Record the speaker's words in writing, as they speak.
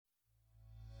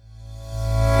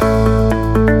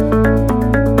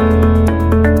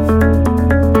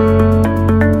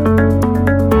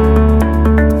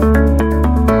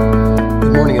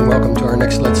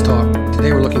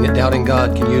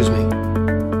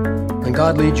When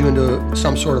God leads you into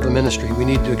some sort of a ministry, we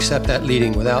need to accept that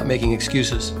leading without making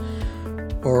excuses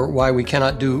or why we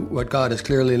cannot do what God has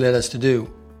clearly led us to do.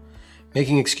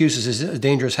 Making excuses is a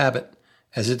dangerous habit,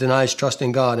 as it denies trust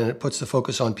in God and it puts the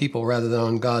focus on people rather than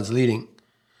on God's leading.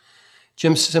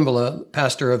 Jim Cymbala,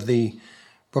 pastor of the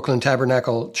Brooklyn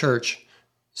Tabernacle Church,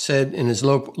 said in his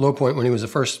low point when he was the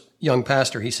first young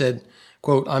pastor, he said,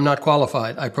 quote, "I'm not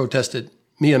qualified," I protested.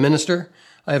 "Me, a minister?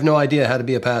 I have no idea how to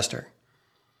be a pastor."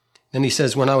 Then he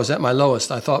says, "When I was at my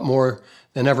lowest, I thought more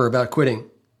than ever about quitting.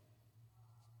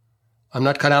 I'm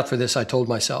not cut out for this," I told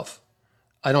myself.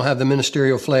 "I don't have the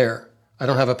ministerial flair. I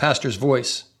don't have a pastor's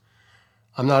voice.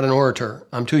 I'm not an orator.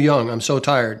 I'm too young. I'm so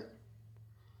tired."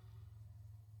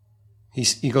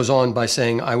 He goes on by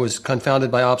saying, "I was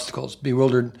confounded by obstacles,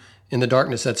 bewildered in the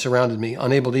darkness that surrounded me,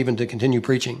 unable even to continue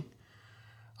preaching.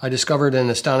 I discovered an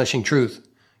astonishing truth.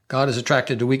 God is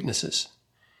attracted to weaknesses.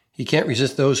 He can't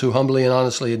resist those who humbly and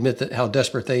honestly admit that how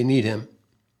desperate they need him.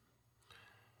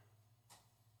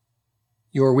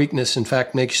 Your weakness, in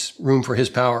fact, makes room for his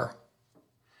power."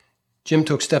 Jim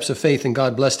took steps of faith and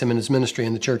God blessed him in his ministry,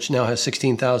 and the church now has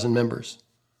 16,000 members.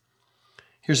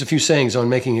 Here's a few sayings on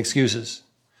making excuses.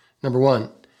 Number 1,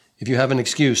 if you have an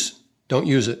excuse, don't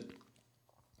use it.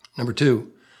 Number 2,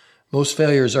 most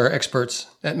failures are experts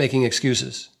at making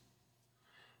excuses.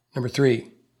 Number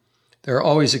 3, there are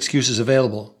always excuses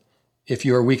available if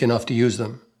you are weak enough to use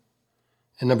them.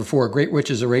 And number 4, great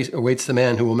riches awaits the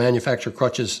man who will manufacture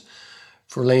crutches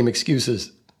for lame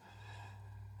excuses.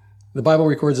 The Bible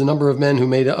records a number of men who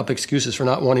made up excuses for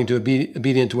not wanting to be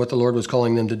obedient to what the Lord was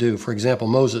calling them to do. For example,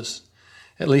 Moses.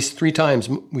 At least 3 times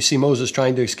we see Moses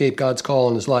trying to escape God's call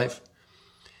in his life.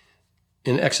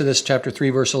 In Exodus chapter 3,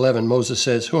 verse 11, Moses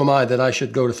says, "Who am I that I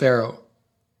should go to Pharaoh?"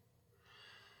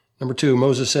 Number 2,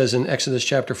 Moses says in Exodus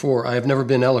chapter 4, "I have never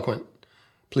been eloquent.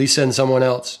 Please send someone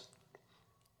else."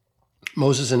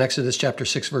 Moses in Exodus chapter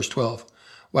 6, verse 12,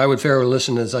 "Why would Pharaoh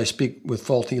listen as I speak with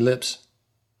faulty lips?"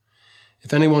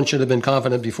 If anyone should have been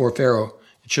confident before Pharaoh,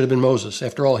 it should have been Moses.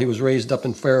 After all, he was raised up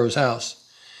in Pharaoh's house.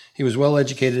 He was well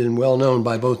educated and well known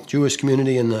by both the Jewish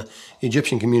community and the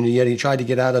Egyptian community, yet he tried to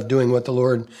get out of doing what the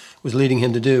Lord was leading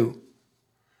him to do.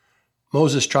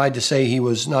 Moses tried to say he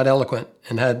was not eloquent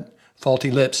and had faulty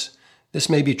lips. This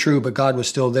may be true, but God was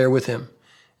still there with him,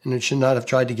 and he should not have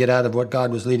tried to get out of what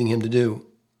God was leading him to do.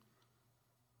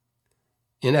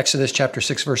 In Exodus chapter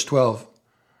 6, verse 12,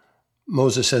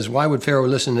 Moses says, "Why would Pharaoh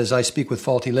listen as I speak with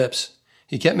faulty lips?"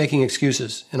 He kept making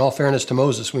excuses. In all fairness to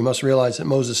Moses, we must realize that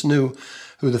Moses knew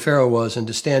who the Pharaoh was, and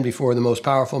to stand before the most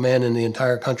powerful man in the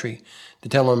entire country to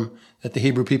tell him that the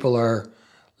Hebrew people are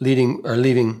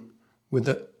leaving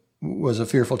was a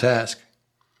fearful task.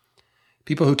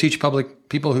 People who teach public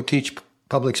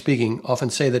speaking often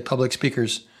say that public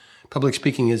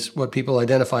speaking is what people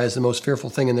identify as the most fearful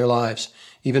thing in their lives,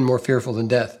 even more fearful than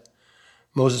death.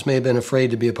 Moses may have been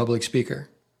afraid to be a public speaker.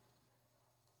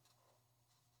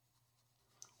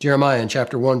 Jeremiah in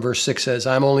chapter 1, verse 6 says,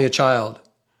 "I am only a child.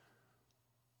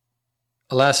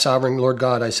 Alas, sovereign Lord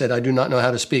God, I said, I do not know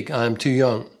how to speak. I am too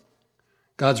young."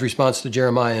 God's response to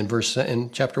Jeremiah in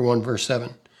chapter 1, verse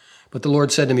 7. "But the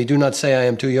Lord said to me, do not say I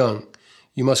am too young.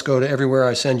 You must go to everywhere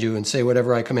I send you and say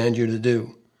whatever I command you to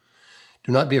do.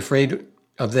 Do not be afraid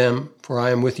of them, for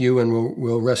I am with you and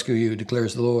will rescue you,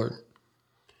 declares the Lord."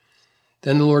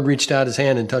 Then the Lord reached out his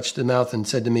hand and touched the mouth and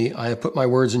said to me, "I have put my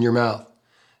words in your mouth.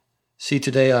 See,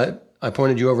 today I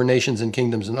appointed you over nations and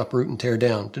kingdoms and uproot and tear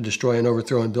down, to destroy and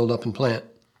overthrow and build up and plant."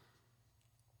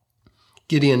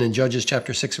 Gideon in Judges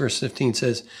chapter 6, verse 15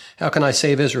 says, "How can I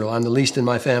save Israel? I'm the least in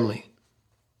my family."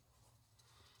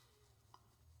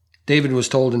 David was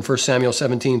told in 1 Samuel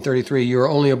 17:33, "You are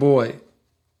only a boy."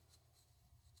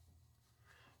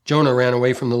 Jonah ran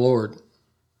away from the Lord.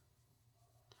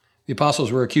 The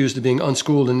apostles were accused of being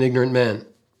unschooled and ignorant men.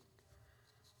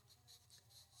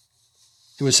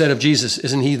 It was said of Jesus,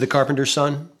 "Isn't he the carpenter's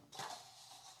son?"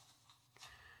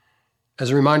 As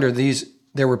a reminder,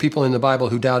 there were people in the Bible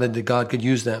who doubted that God could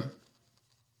use them.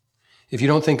 If you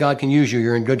don't think God can use you,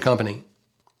 you're in good company.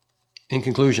 In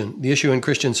conclusion, the issue in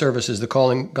Christian service is the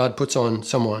calling God puts on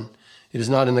someone. It is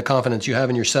not in the confidence you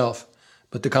have in yourself,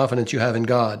 but the confidence you have in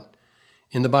God.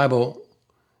 In the Bible,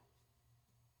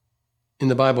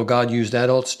 God used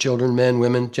adults, children, men,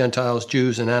 women, Gentiles,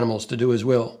 Jews, and animals to do his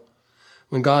will.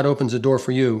 When God opens a door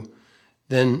for you,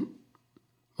 then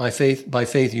by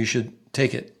faith you should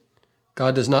take it.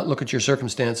 God does not look at your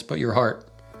circumstance, but your heart.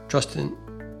 Trust in,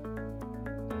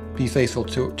 be faithful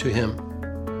to him.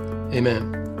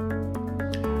 Amen.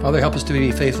 Father, help us to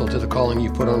be faithful to the calling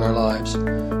you've put on our lives.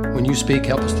 When you speak,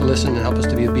 help us to listen and help us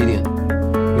to be obedient.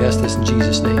 We ask this in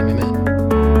Jesus' name. Amen.